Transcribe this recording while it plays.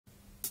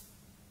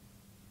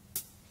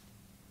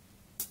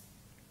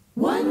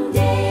one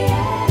day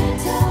at a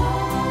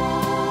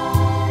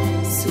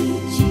time,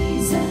 sweet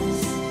Jesus.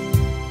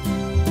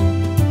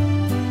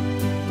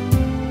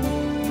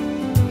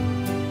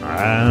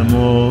 I'm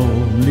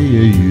only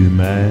a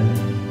human,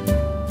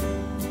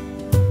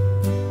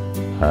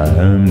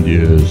 I'm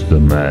just a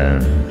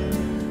man.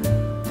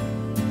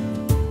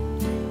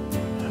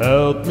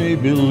 Help me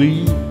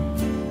believe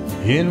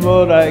in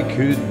what I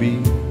could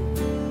be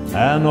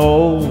and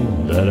all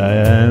that I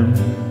am.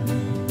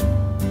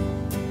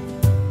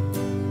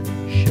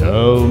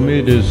 Show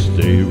me the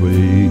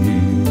stairway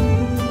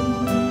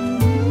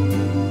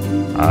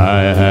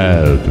I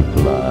have to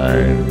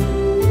climb.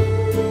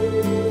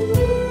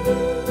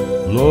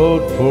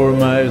 Lord, for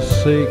my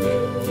sake,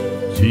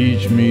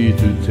 teach me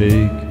to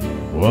take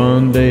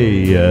one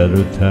day at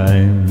a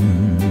time.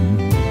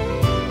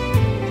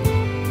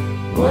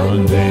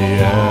 One day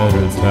at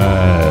a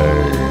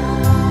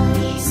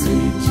time,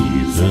 sweet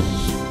Jesus.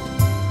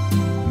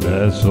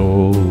 That's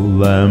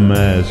all I'm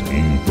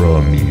asking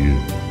from you.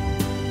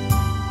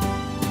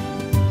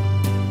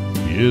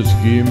 Just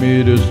give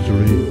me the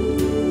strength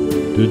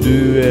to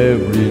do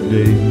every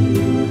day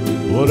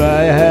what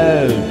I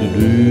have to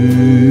do.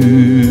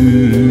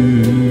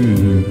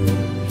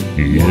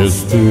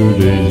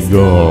 Yesterday's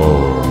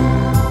gone,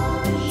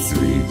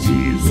 sweet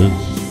Jesus,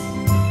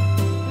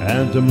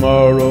 and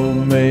tomorrow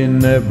may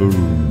never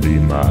be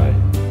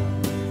mine.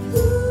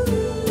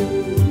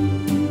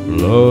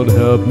 Lord,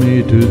 help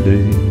me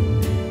today,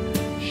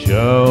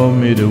 show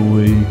me the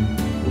way,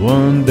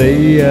 one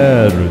day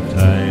at a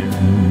time.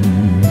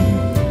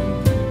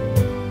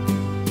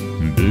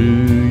 Do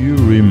you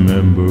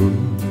remember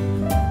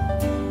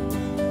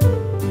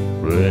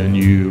when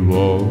you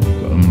walk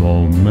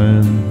among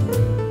men?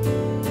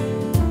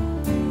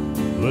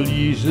 Well,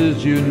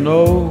 Jesus, you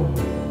know,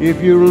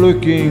 if you're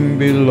looking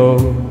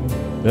below,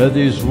 that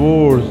is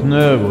worth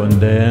now and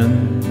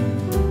then.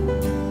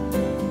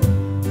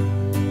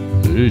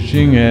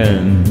 Fishing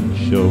and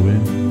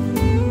showing,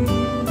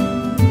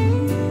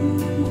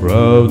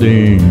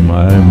 crowding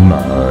my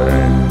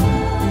mind.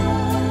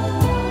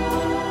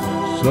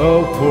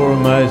 So for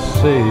my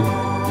sake,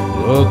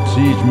 Lord,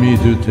 teach me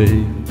to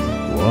take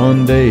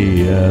one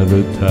day at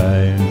a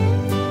time.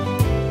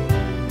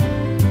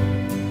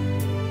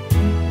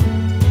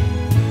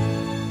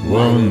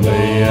 One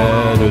day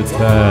at a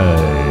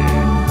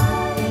time,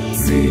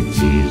 sweet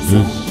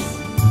Jesus.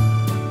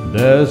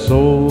 That's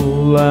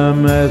all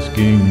I'm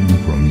asking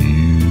from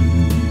you.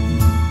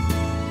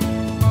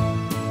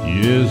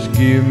 Just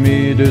give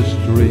me the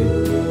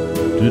strength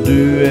to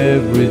do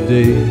every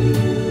day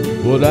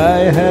what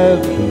I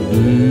have to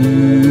do.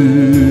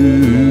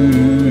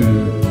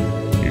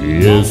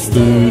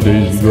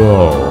 Yesterday's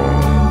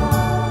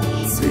gone,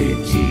 sweet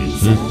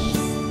Jesus,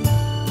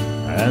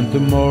 and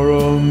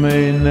tomorrow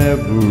may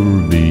never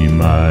be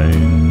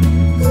mine.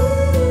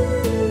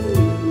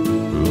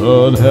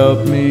 Lord,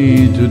 help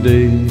me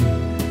today,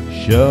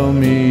 show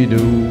me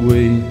the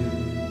way,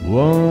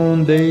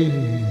 one day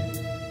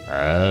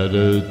at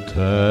a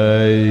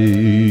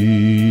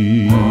time.